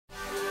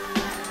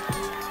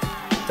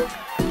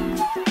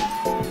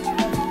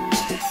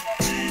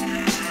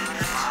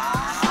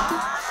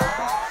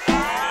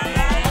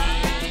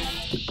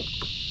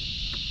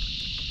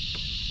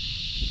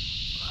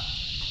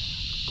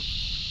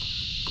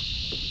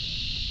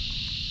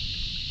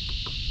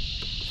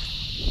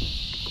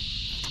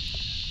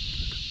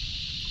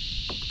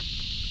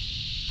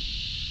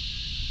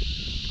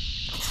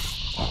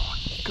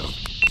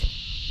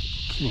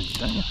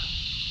don't you?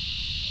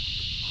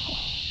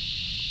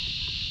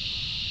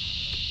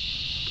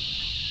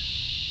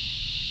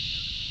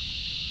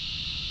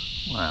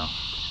 Wow.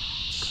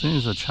 As soon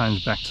as I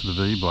change back to the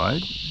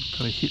V-blade,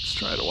 got a hit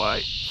straight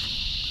away.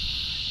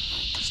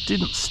 Just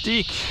didn't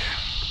stick.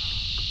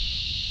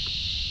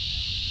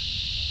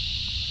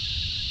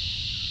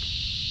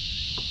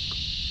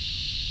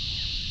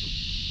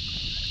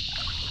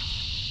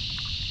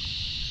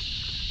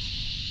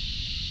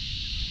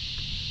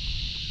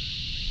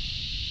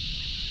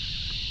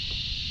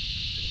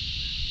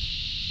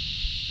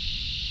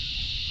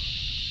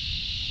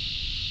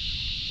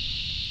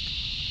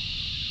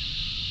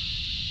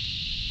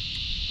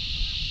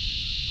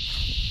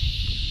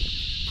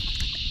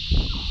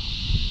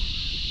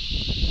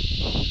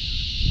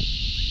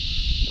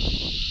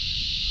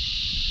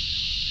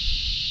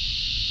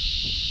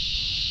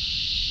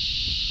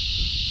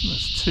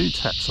 There's 2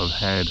 taps I've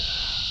had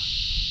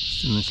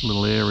just in this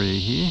little area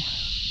here.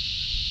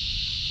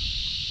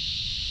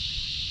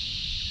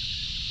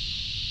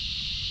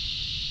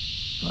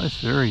 Both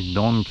very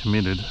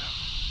non-committed.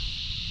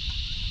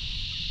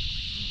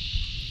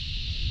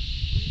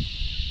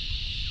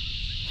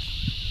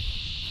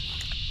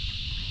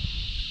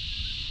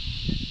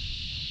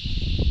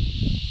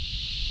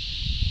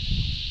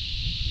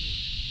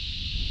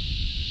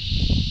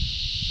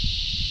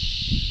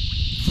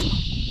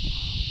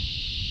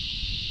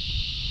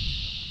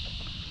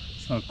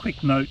 So a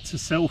quick note to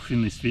self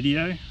in this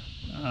video,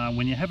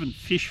 when you haven't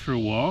fished for a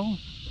while,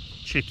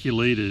 check your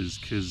leaders,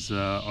 because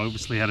I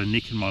obviously had a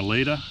nick in my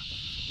leader.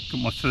 Got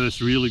my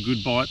first really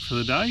good bite for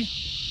the day.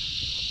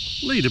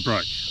 Leader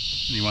broke.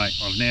 Anyway,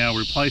 I've now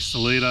replaced the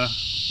leader,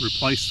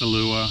 replaced the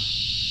lure,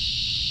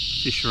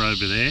 fish are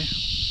over there.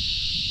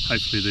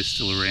 Hopefully they're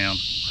still around.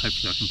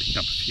 Hopefully I can pick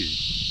up a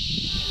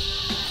few.